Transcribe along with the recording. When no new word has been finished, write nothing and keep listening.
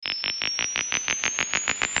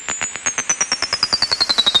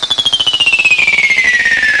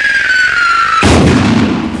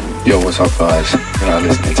what's up guys? You're now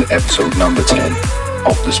listening to episode number 10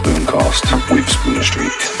 of the Spooncast with Spooner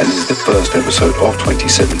Street. And this is the first episode of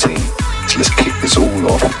 2017. So let's kick this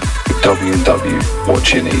all off with W&W,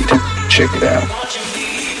 What You Need. Check it out.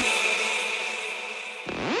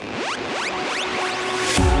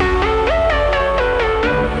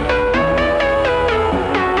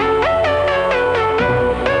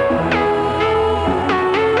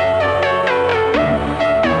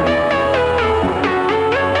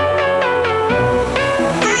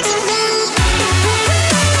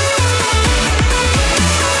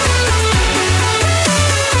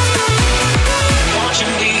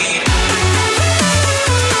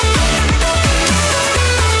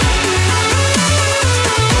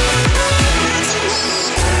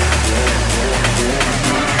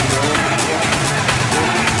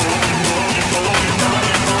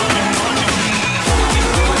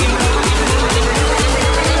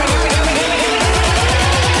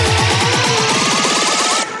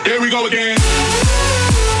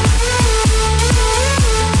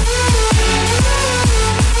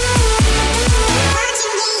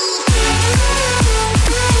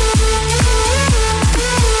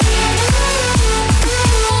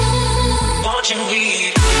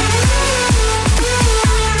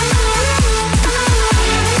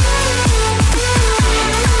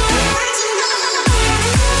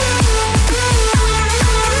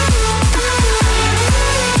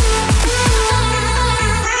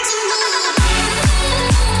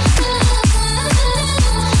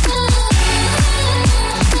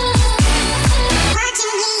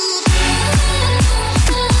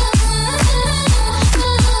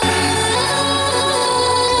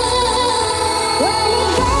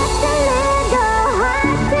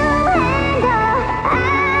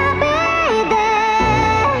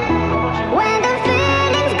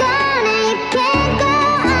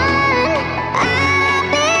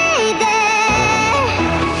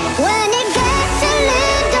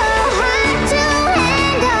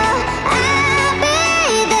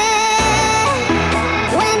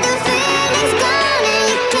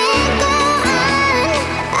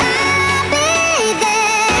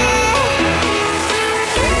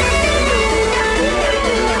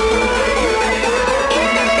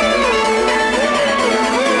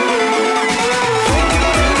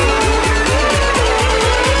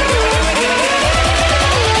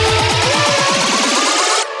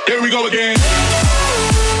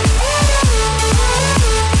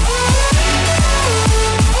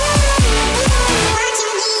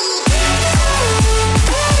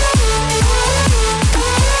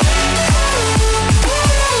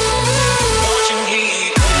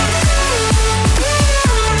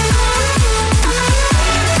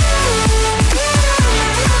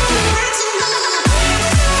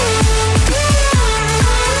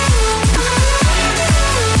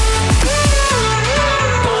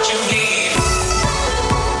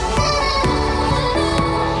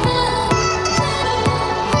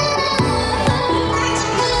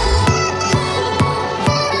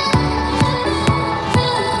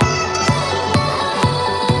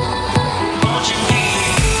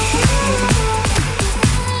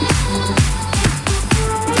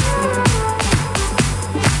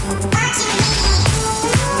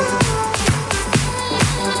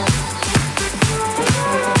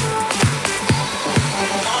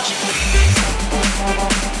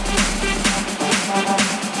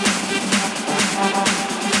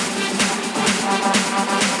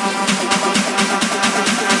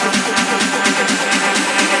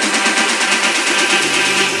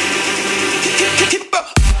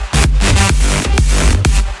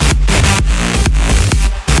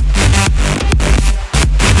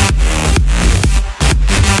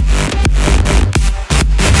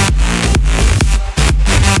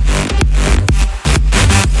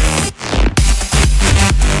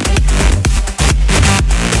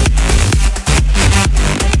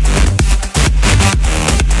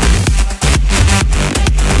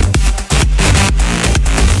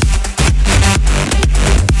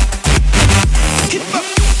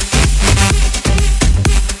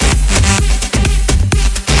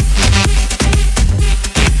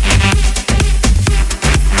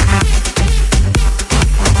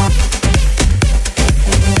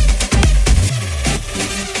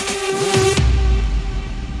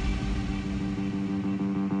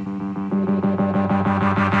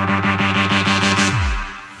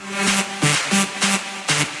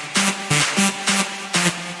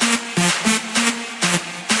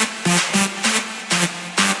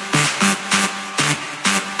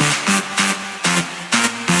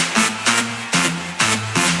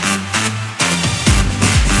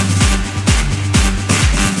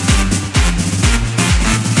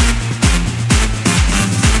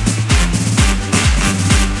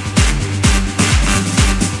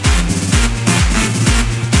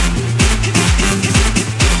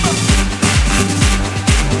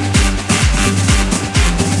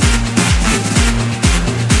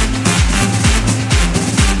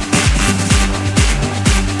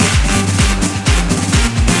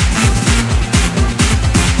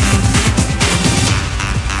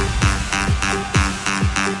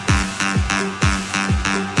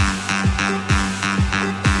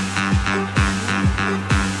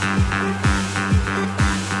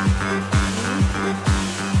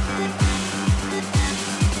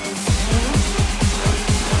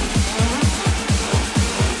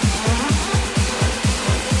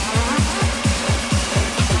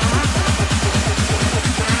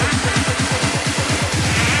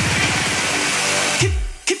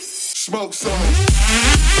 smoke some.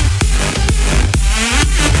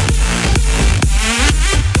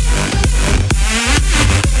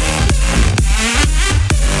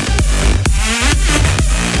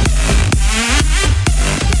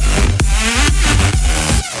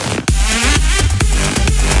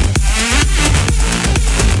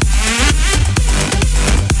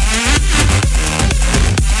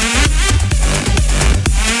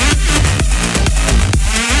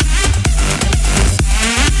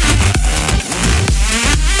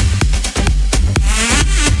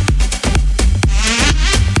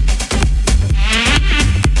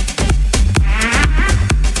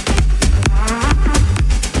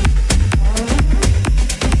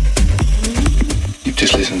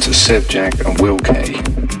 Seb Jack and Will K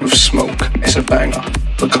with Smoke. It's a banger.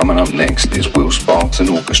 But coming up next is Will Sparks and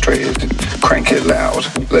Orchestrated. Crank it loud.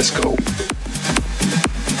 Let's go.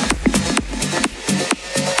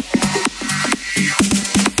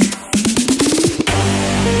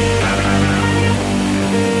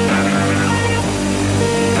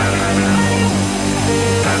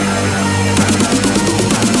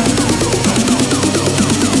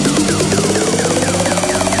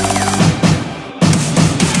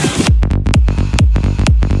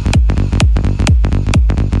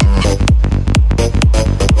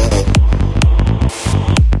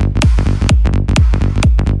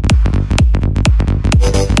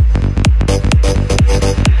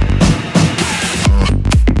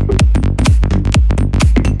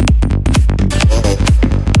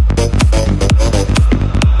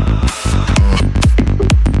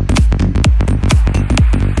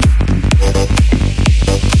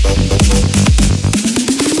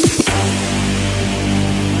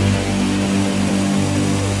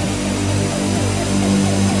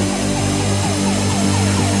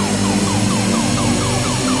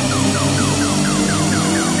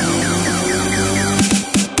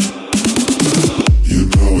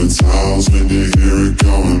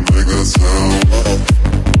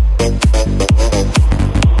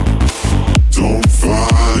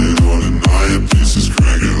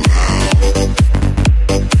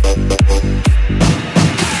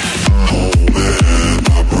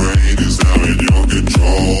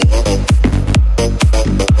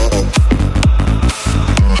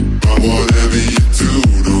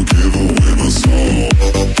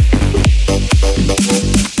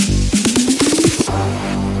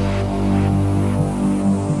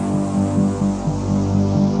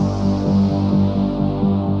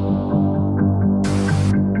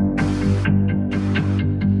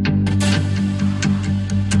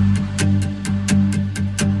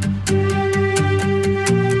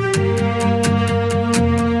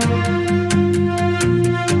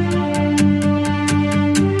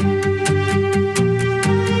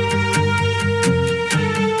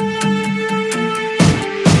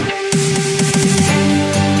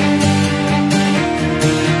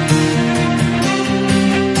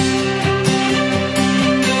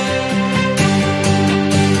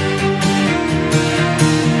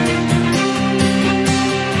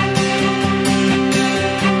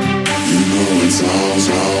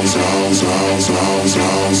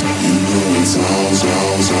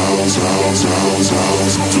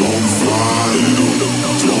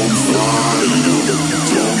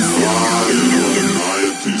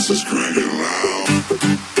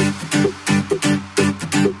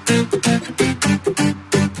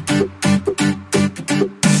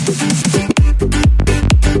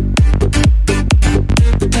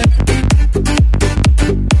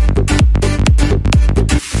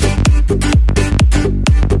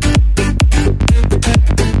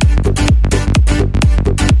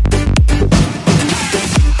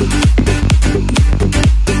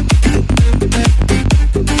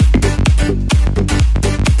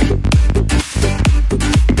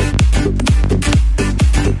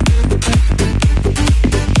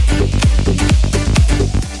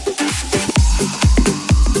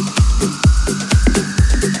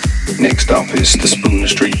 Is the Spooner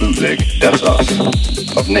Street bootleg, That's Us,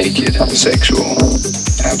 of Naked Sexual.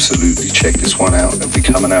 Absolutely check this one out. It'll be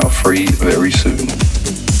coming out free very soon.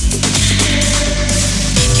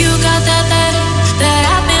 You got that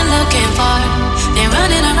I've been looking for. Been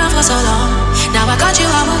running around for so long. Now I got you,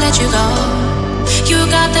 I won't let you go. You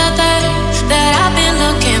got that I've been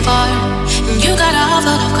looking for. And you got a heart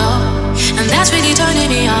full of gold. And that's really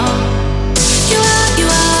turning me on. You are, you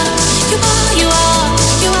are, you are, you are,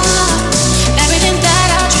 you are. Everything that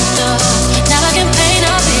I dreamed of. Now I can paint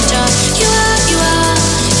a picture. You are, you are,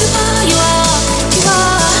 you are, you are, you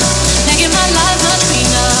are. Making my life much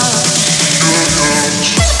greener.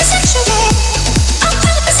 Sexual. I'm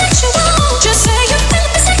sexual. Just say you're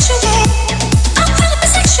sexual. I'm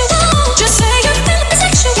sexual.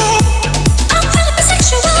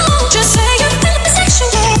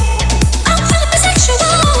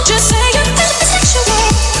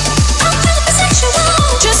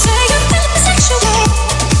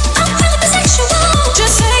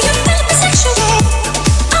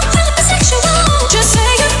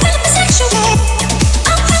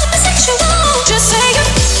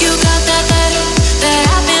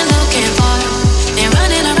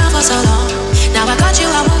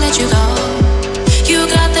 let you go. You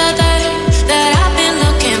got that that I've been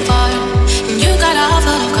looking for, and you got a heart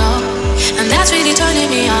full of gold, and that's really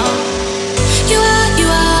turning me on. You are,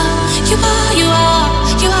 you are, you are, you are,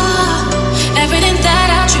 you are everything that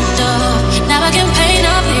I dreamed of. Now I can paint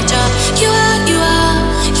a picture. You are, you are,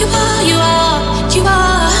 you are, you are, you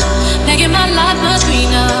are making my life much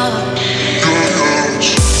greener.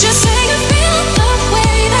 Just say you feel the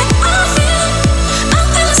way that I feel. I'm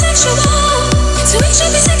feeling sexual, so it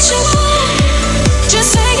should be sexual.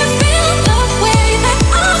 Just say you feel the way that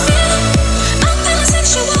I feel. I'm feeling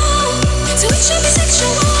sexual, so it should be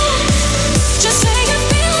sexual. Just say you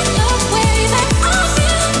feel the way that I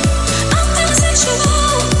feel. I'm feeling sexual,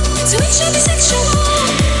 so it should be sexual.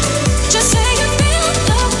 Just say you feel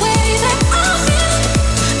the way that I feel.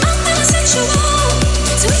 I'm feeling sexual,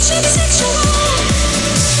 so it should be sexual.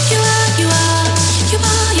 You are, you are, you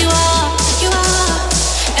are, you are, you are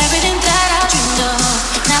everything that I dreamed of.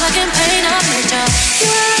 Now I can paint a picture.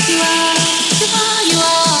 You are, you are, you are, you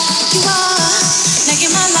are, you are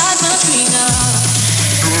making my life much greener.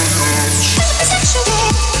 Feeling sexual,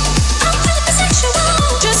 I'm feeling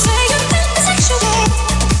sexual. Just say you're feeling sexual.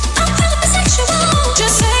 I'm feeling sexual.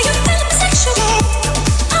 Just say you're feeling sexual.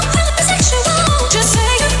 I'm feeling sexual. Just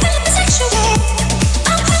say you're feeling sexual.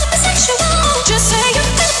 I'm feeling sexual. Just say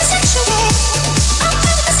you're feeling sexual. I'm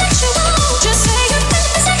feeling sexual. Just say you're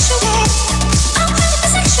feeling sexual. I'm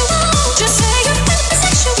feeling sexual. Just say you're feeling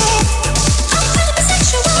sexual. I'm feeling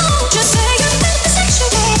sexual. Just say you're feeling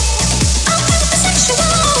sexual. I'm feeling sexual.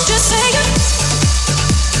 Just say you're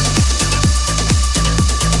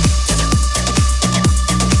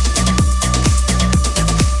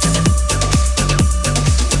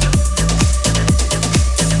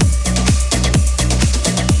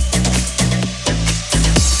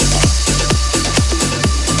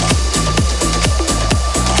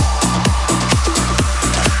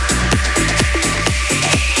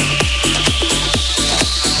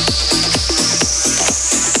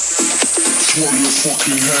throw your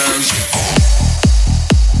fucking hands up.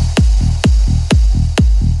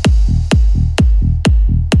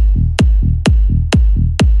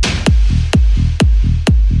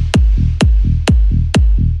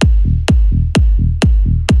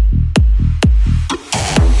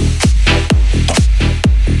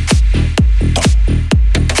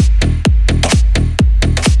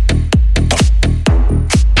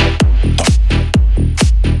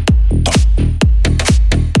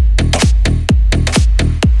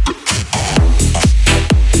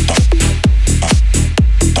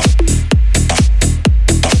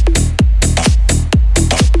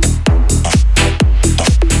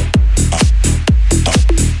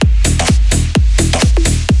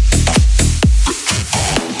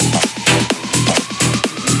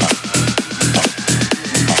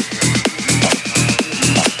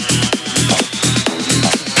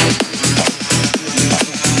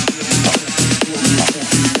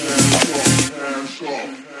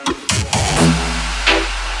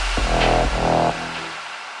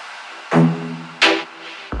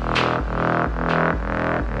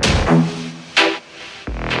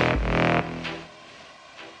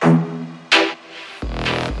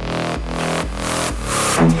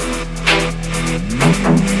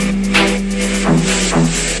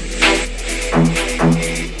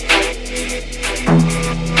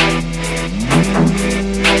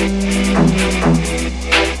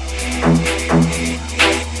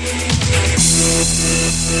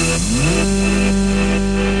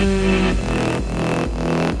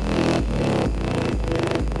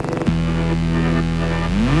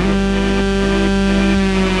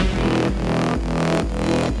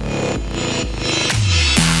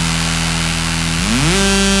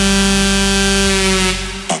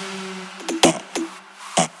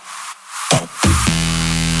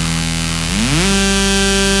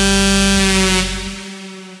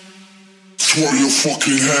 Throw your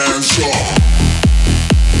fucking hands up.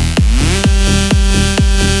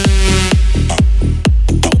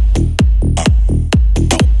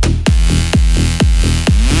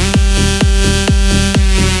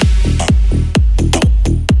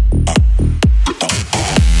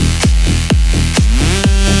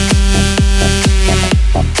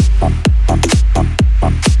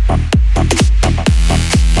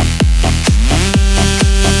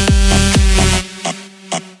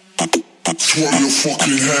 Throw your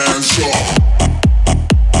fucking hands up.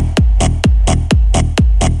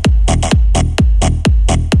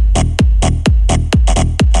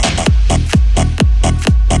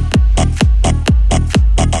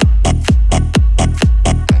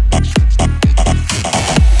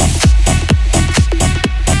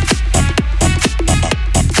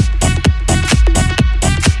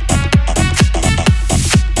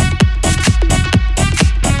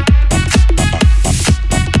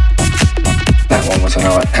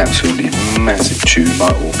 massive tune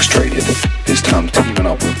like Orchestrated. This time teaming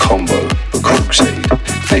up with Combo for Crusade.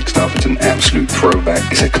 Next up it's an absolute throwback,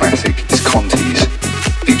 it's a classic, it's Conti's,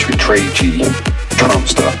 featuring Trey G,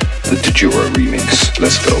 Trumpster, the De Juro remix.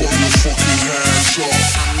 Let's go. Throw your fucking hands up.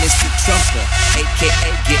 I'm Mr. Trumper, aka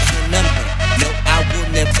get her number. No, I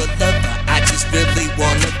will never love her, I just really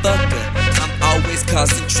wanna fuck her. I'm always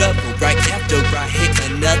causing trouble right after I hit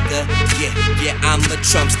another. Yeah, I'm a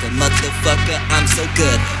Trumpster, motherfucker, I'm so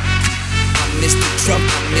good. I'm Mr. Trump,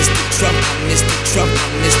 I'm Mr. Trump, I'm Mr. Trump,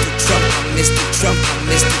 I'm Mr. Trump, I'm Mr. Trump, I'm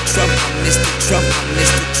Mr. Trump, I'm Mr. Trump, I'm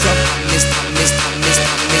Mr. Trump, I'm Mr.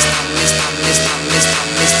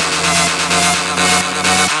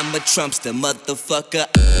 I'm a Trumpster, motherfucker.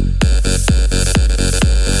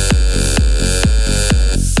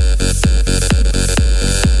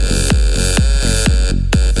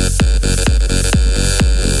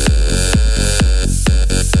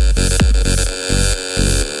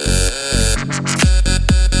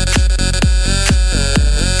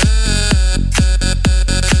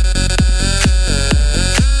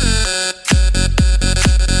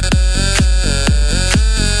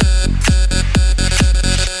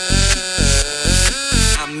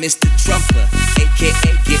 Mr. Trumper,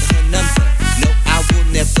 aka get her number. No, I will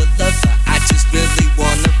never love her, I just really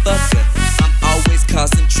wanna fuck her. I'm always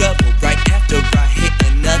causing trouble right after I hit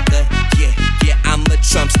another. Yeah, I'm a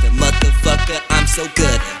Trumpster, motherfucker, I'm so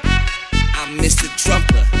good. I'm Mr.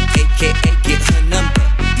 Trumper, aka get her number.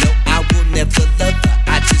 No, I will never love her,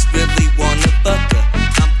 I just really wanna fuck her.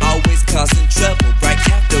 I'm always causing trouble right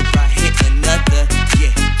after I hit another.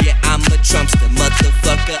 Yeah, I'm a Trumpster,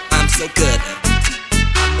 motherfucker, I'm so good.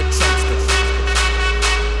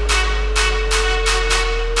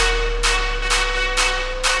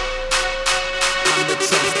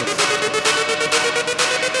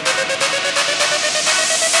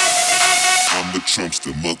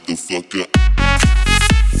 Trumpster, motherfucker.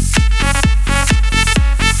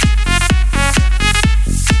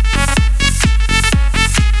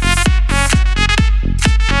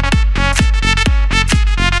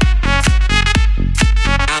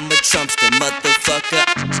 I'm a Trumpster, motherfucker.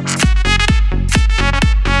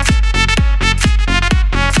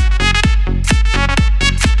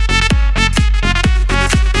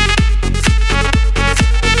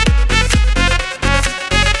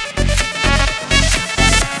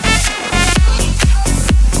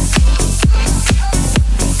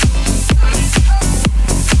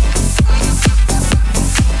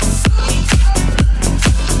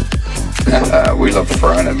 We love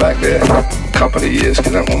throwing it back there a couple of years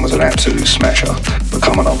because that one was an absolute smasher. But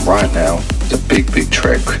coming up right now, it's a big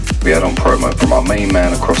track we had on promo from our main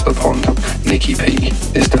man across the pond, Nicky P.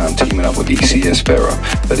 This time teaming up with ECS Vera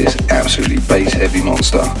for this absolutely bass heavy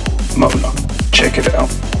monster, Mona. Check it out.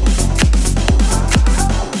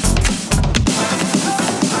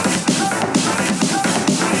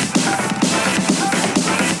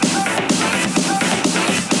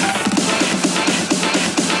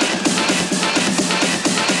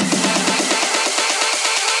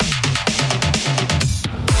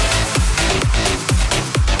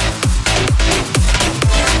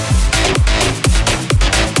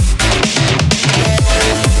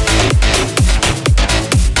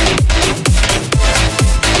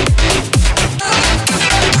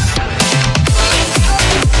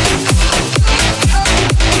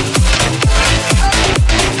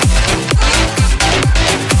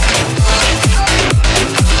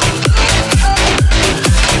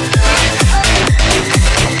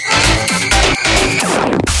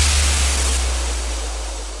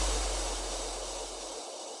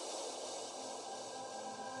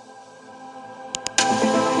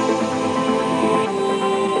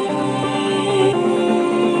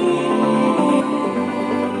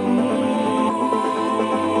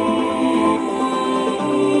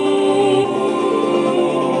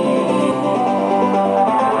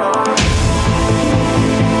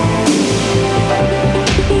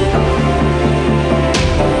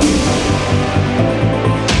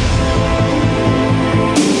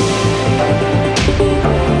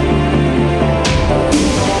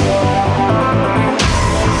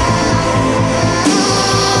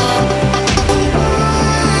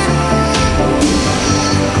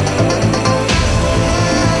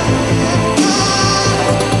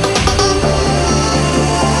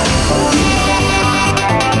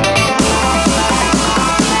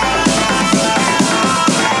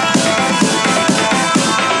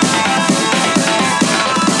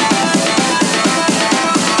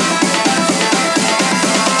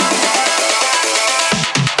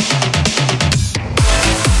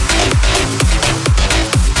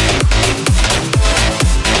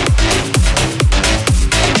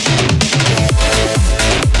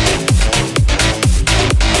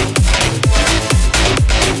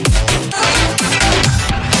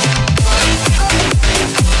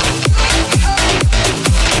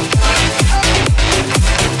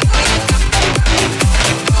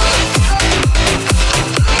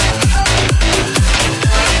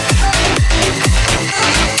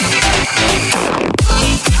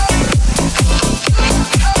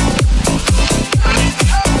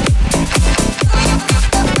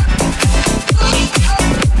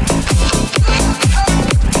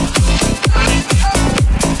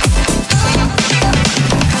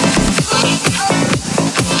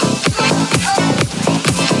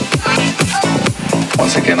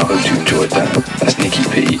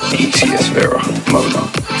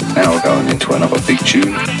 to another big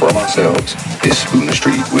tune from ourselves. It's Spooner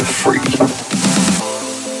Street with Free.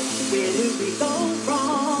 Where did we go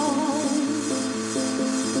wrong?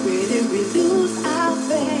 Where did we lose our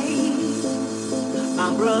faith?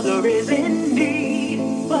 My brother is in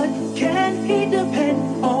need, but can he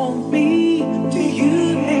depend on me? Do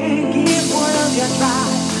you think if one of you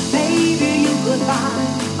tried, maybe you could find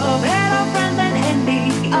a better friend than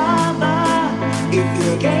any other? If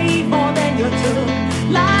you gave more than you took,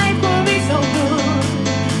 life would be so good.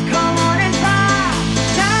 Come on and try.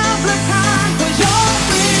 Now's the time, 'cause you're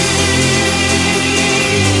free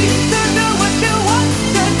to do what you want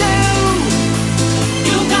to do.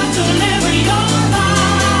 You got to live your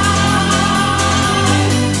life.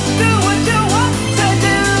 Do what you want to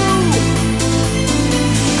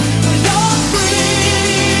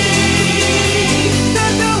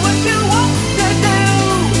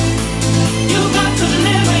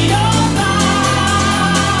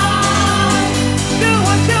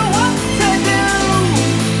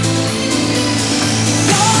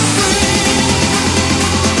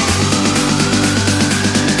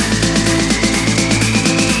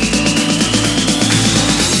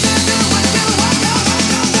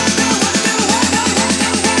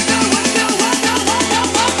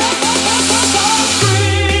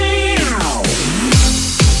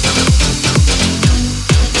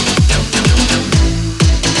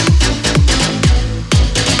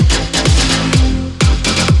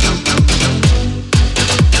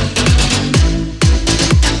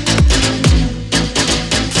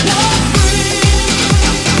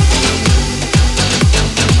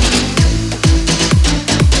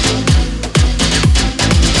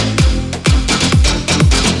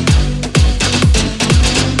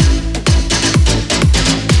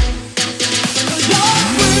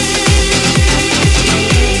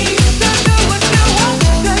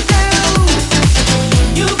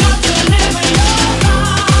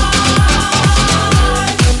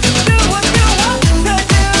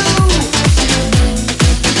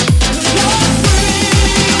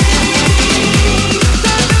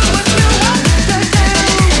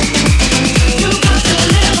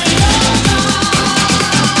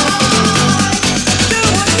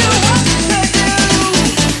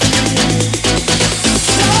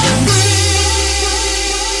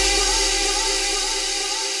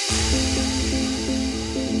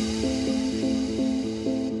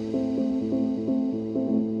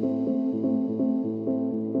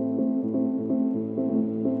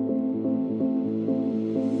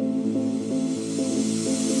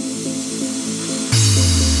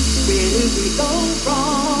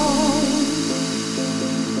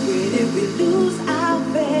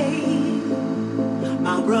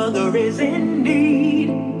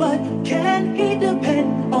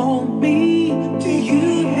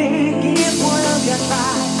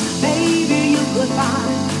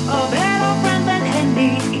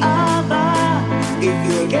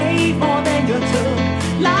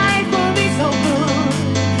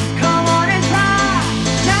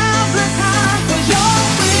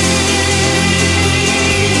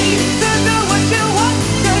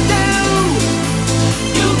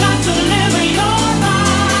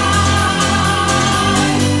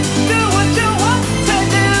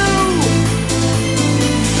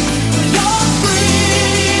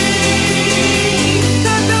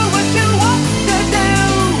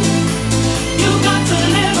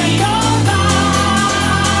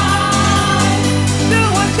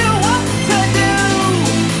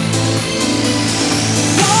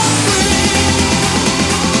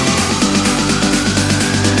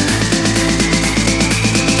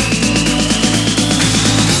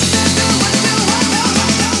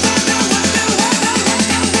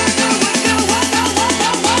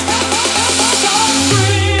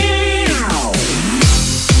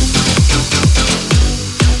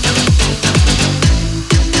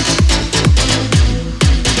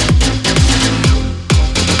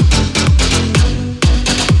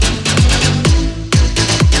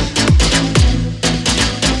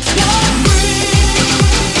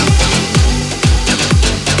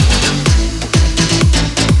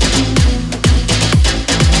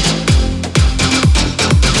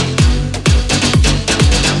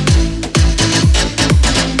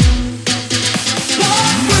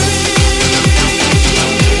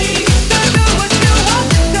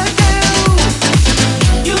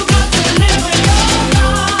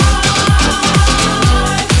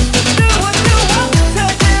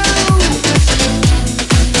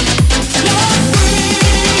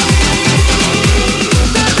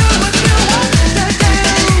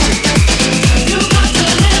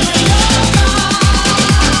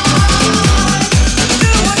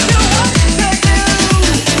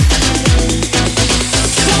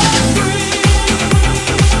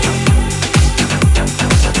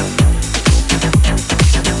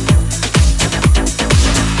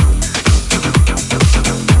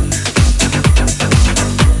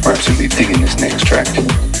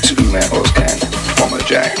Drummer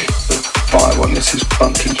Jack. The vibe on this is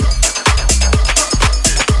funky.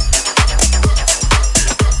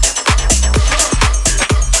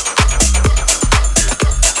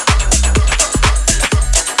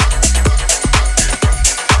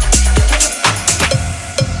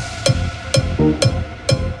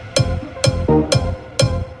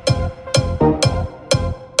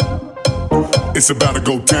 It's about to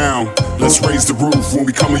go down. Let's raise the roof when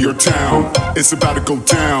we come to your town. It's about to go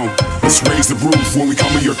down. Let's raise the roof when we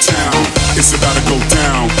come to your town. It's about to go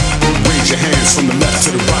down. Raise your hands from the left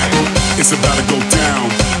to the right. It's about to go down.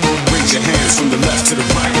 Raise your hands from the left to the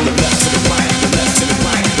right. The left to the right. The left to the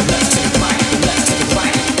right. The left to the right. The left to the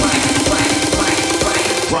right.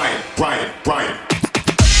 Right.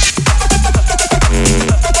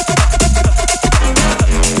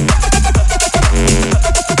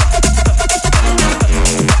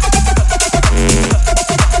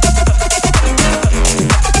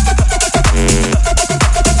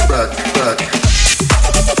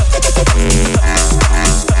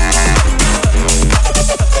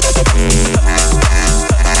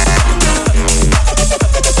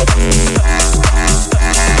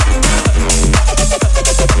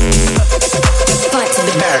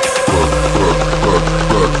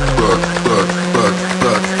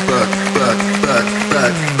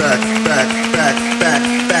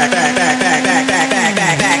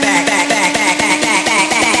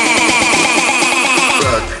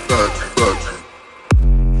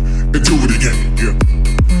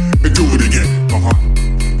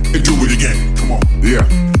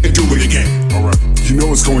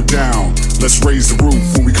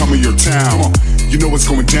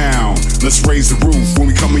 Let's raise the roof when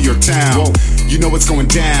we come in your town. You know what's going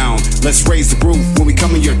down. Let's raise the roof when we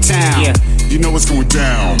come in your town. Yeah. You know what's going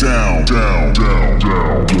down. Down.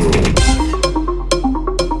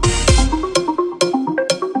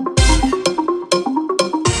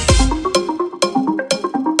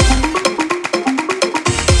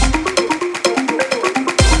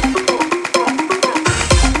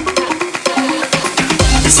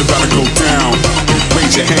 It's about to go down.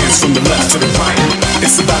 Raise your hands from the left to the right.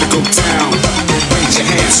 It's about to go down. Raise your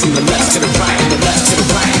hands from the left to the right. The left to the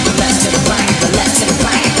right. The left to the right. The left to the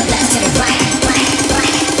right. The left to the right.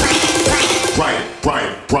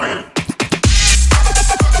 Right.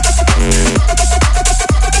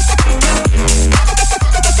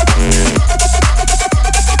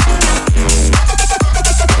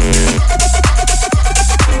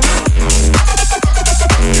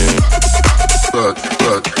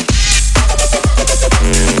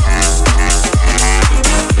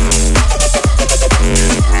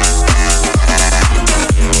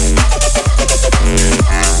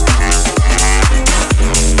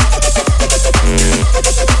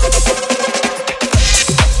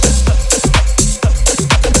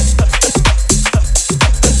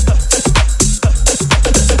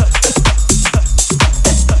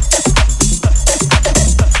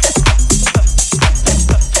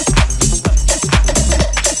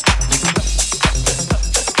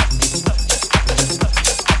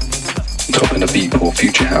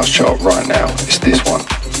 Future House chart right now is this one,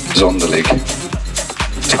 Zonderlig,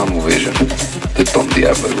 Tunnel Vision, the Don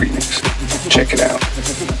Diablo remix. Check it out.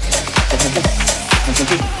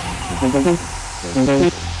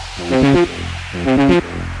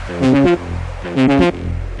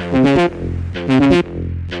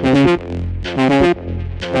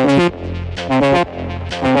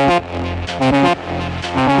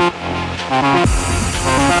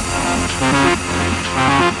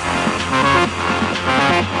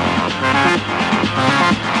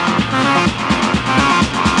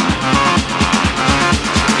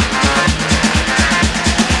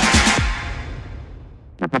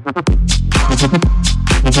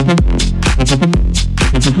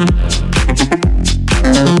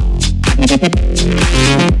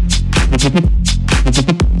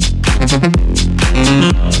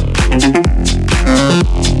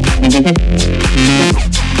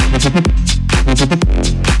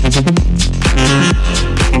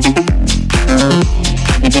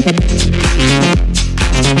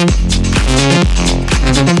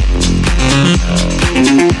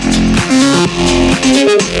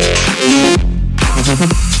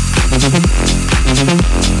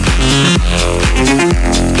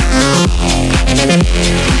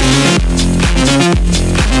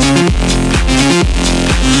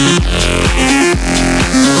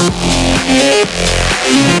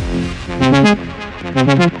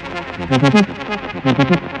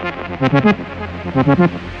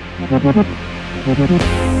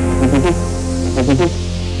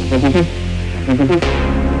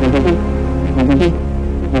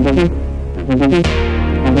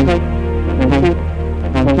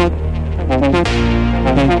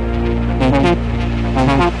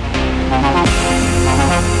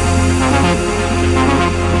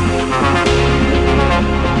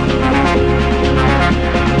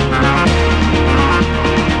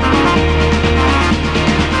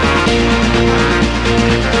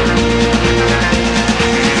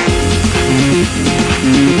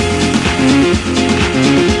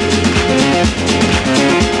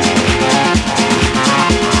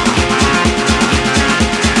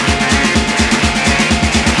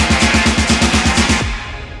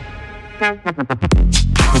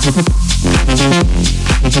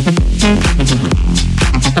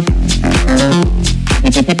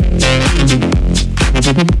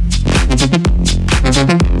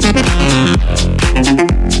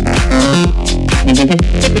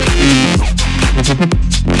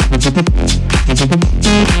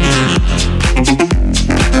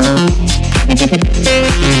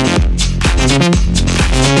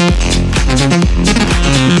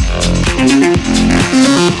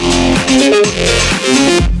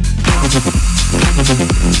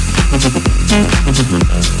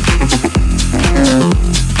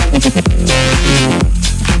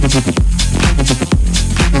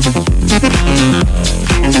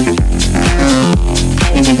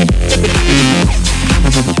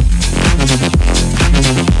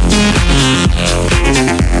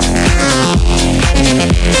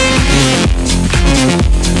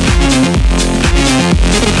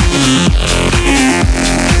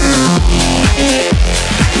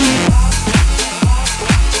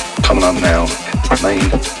 Coming up now, main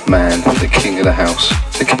man, the king of the house,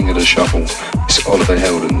 the king of the shuffle. It's Oliver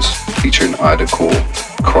Heldens featuring Ida Core,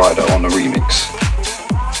 Crider on the remix.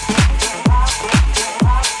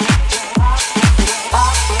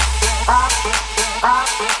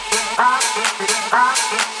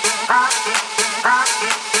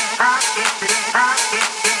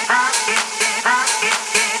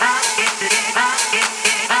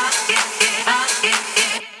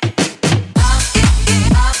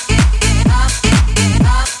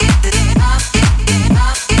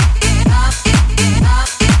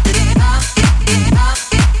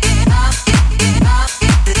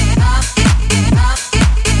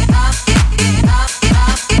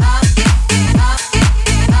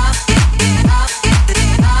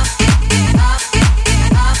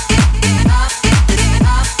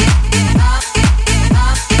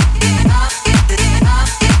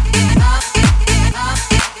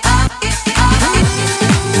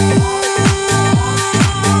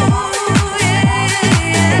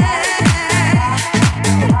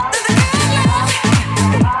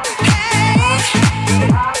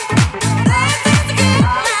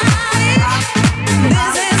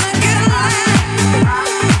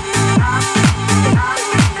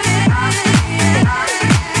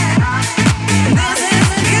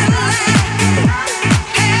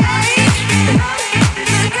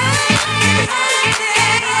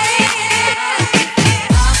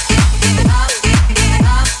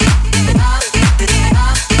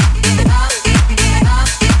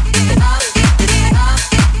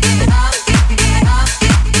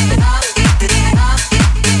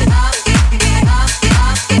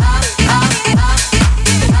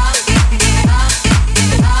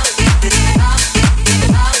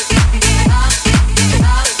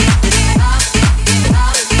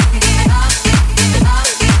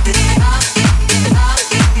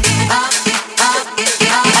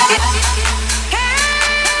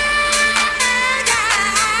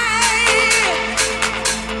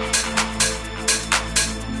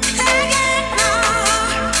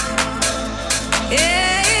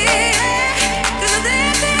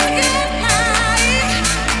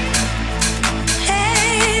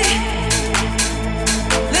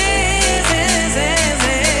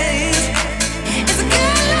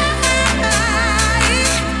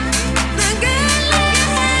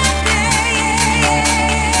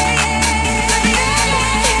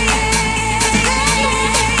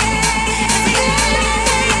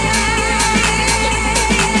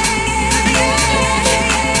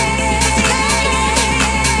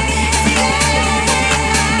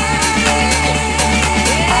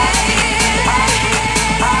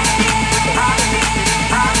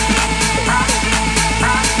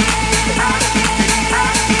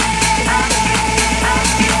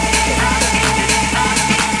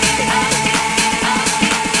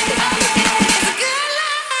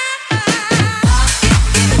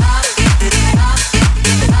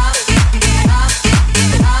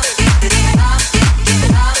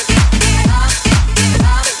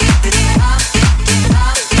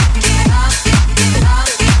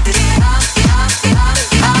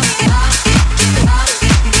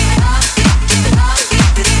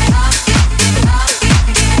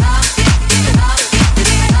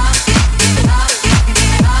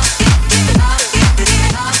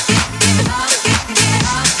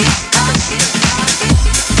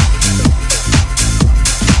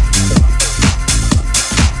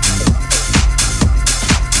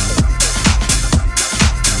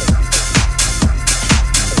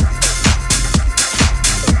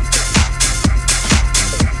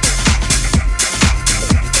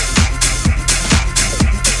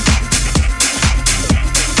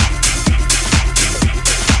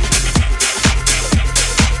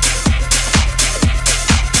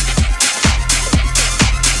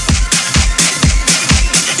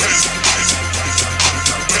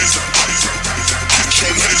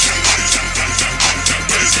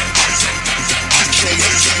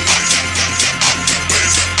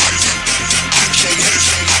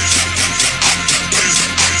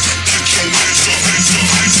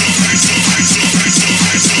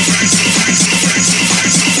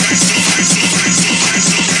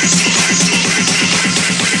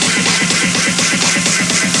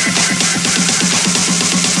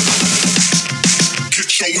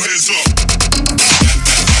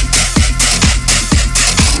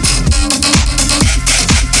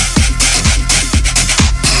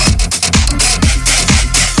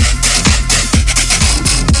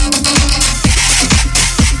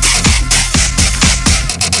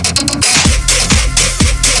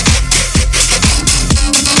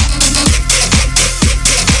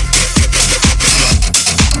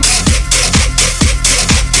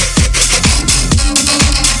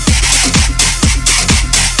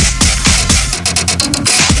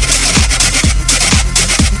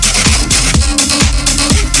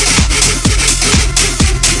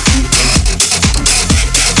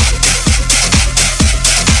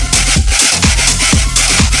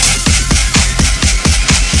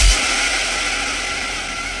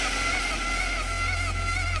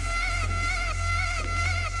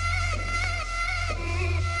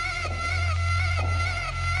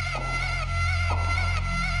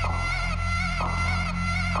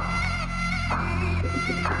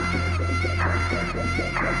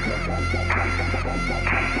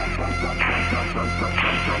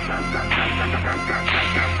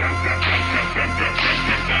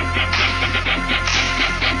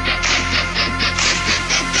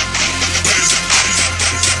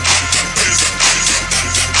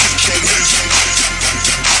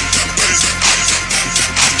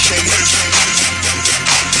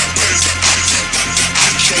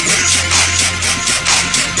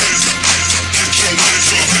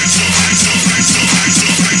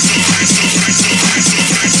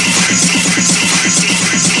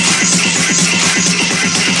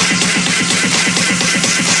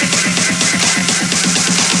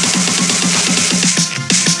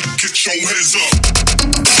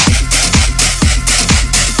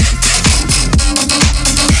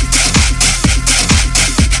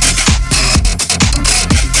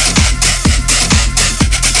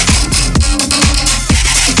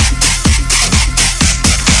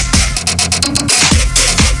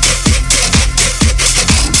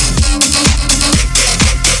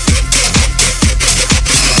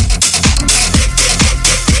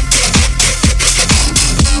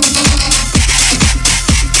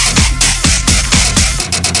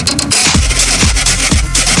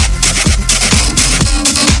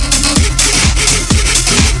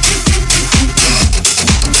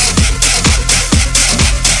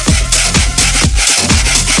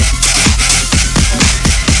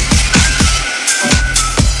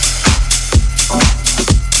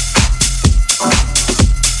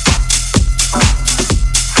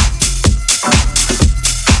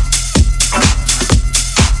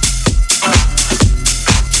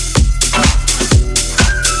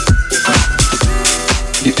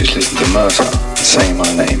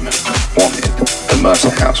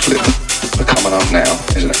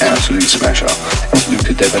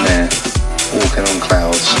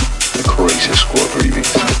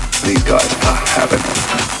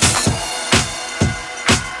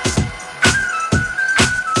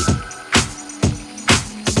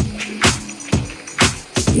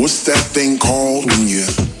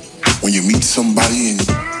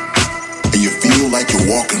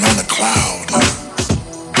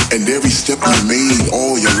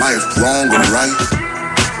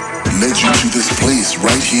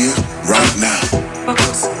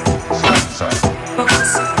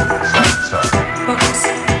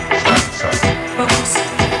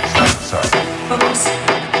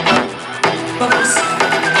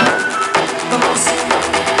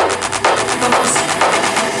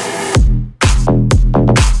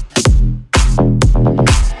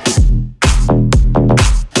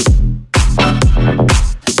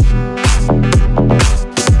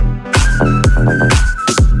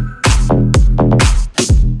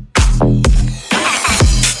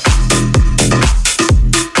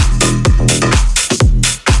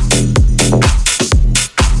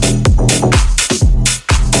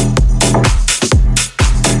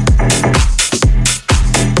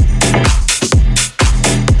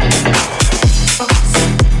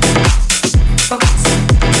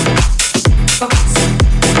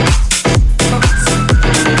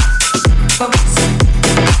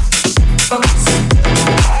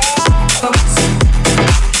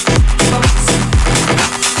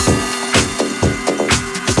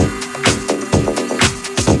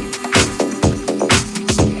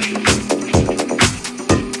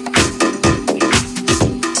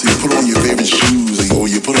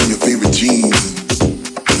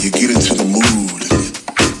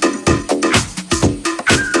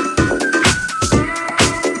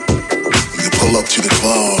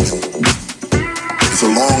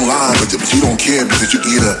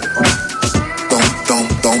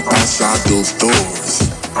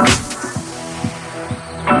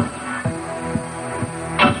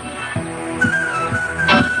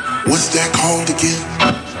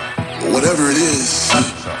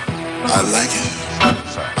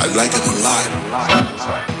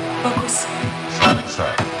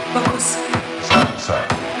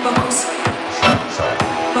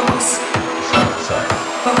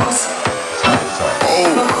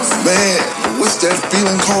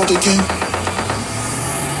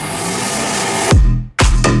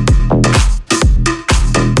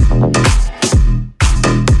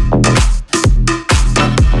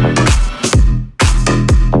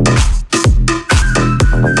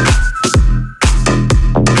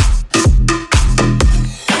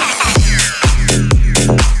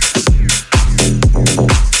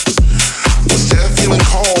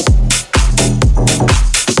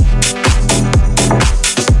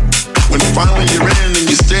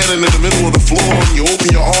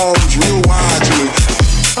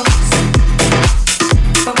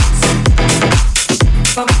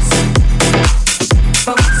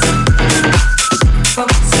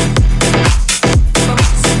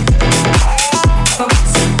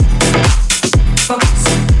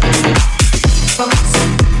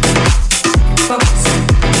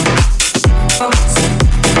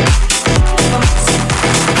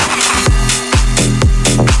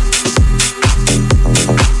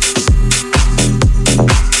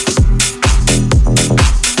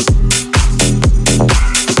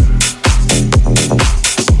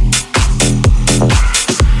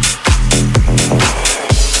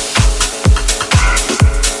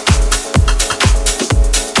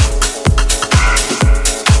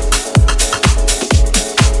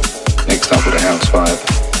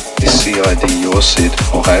 D or Sid,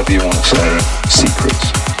 or however you want to say it,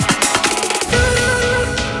 Secrets.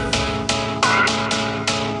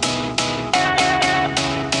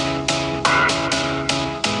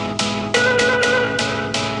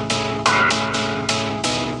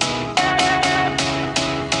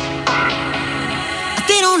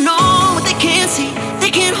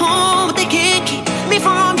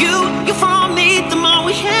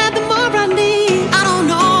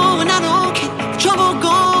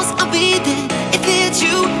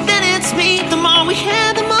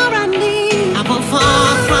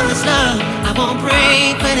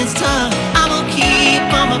 It's tough. I will keep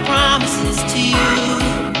all my promises to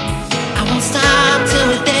you. I won't stop till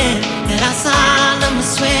we're there. That I solemnly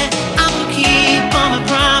swear I will keep all my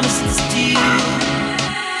promises to you.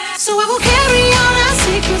 So I will carry all our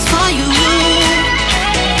secrets for you.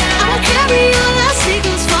 I will carry all our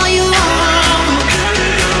secrets for you.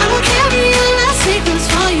 I will carry all our secrets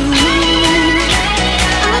for you.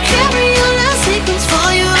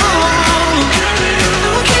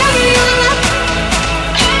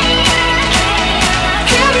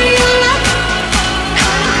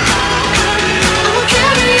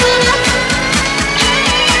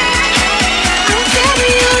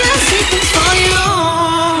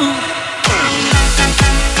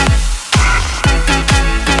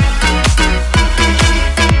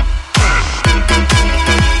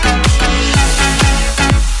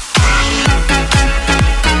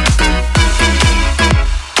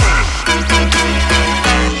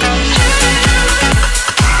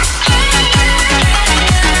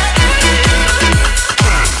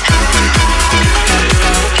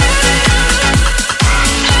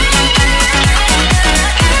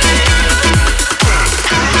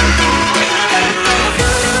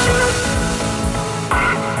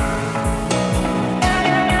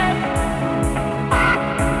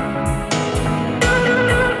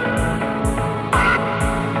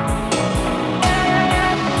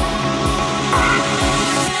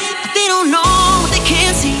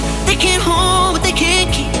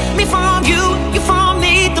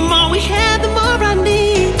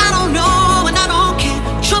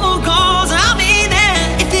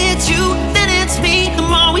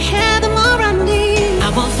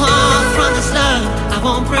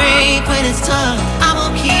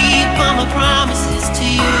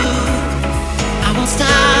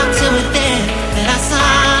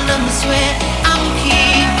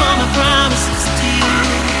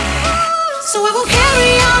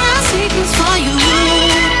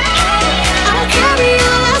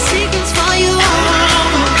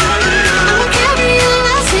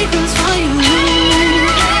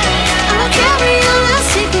 I will carry all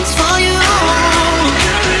our secrets for you.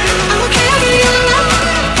 I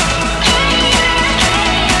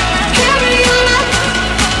will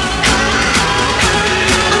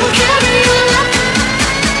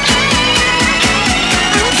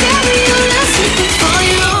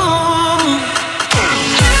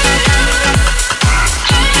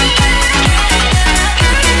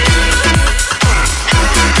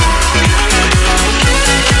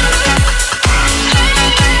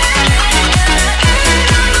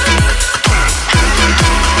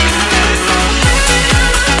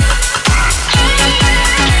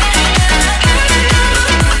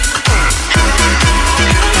carry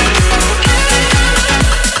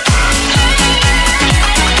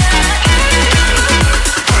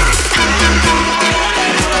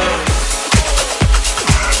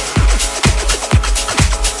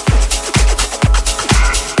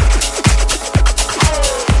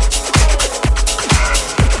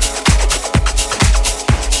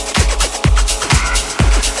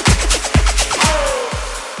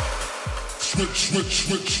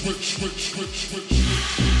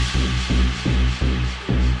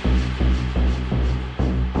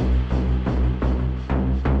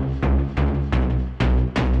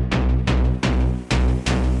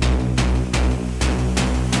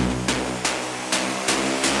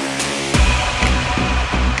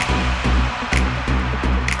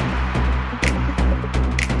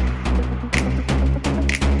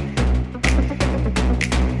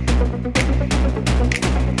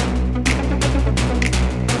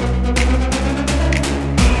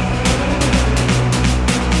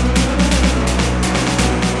our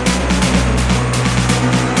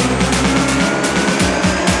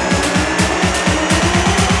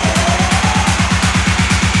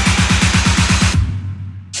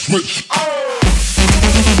switch.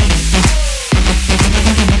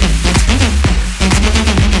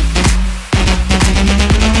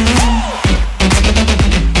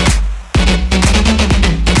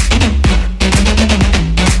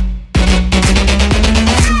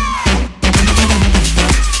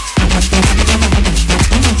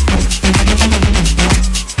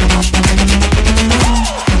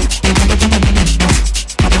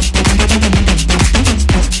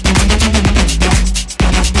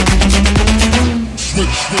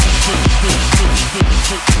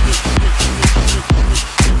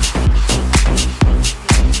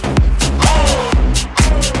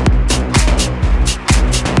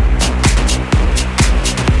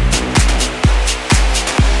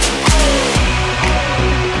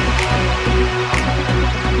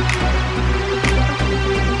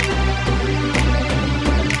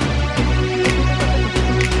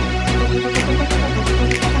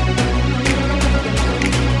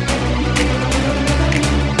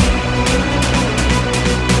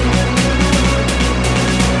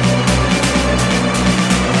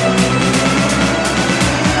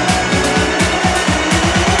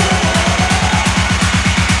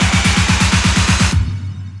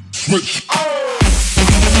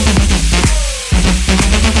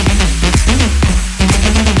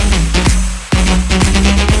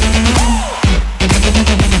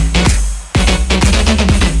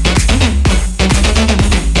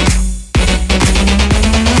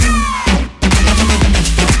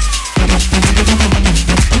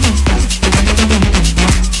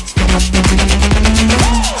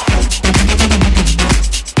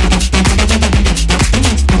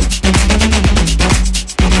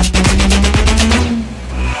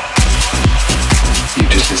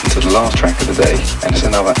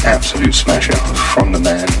 another absolute smasher from the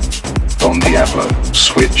man Don Diablo,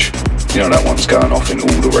 Switch. You know that one's going off in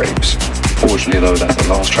all the raves. Fortunately though, that's the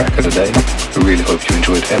last track of the day. I really hope you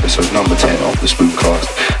enjoyed episode number 10 of the Spooncast.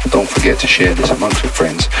 And don't forget to share this amongst your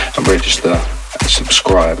friends and register and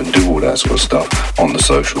subscribe and do all that sort of stuff on the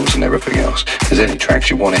socials and everything else. If there's any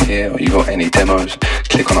tracks you want to hear or you got any demos,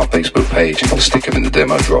 click on our Facebook page and stick them in the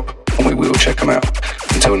demo drop and we will check them out.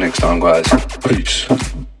 Until next time guys, peace.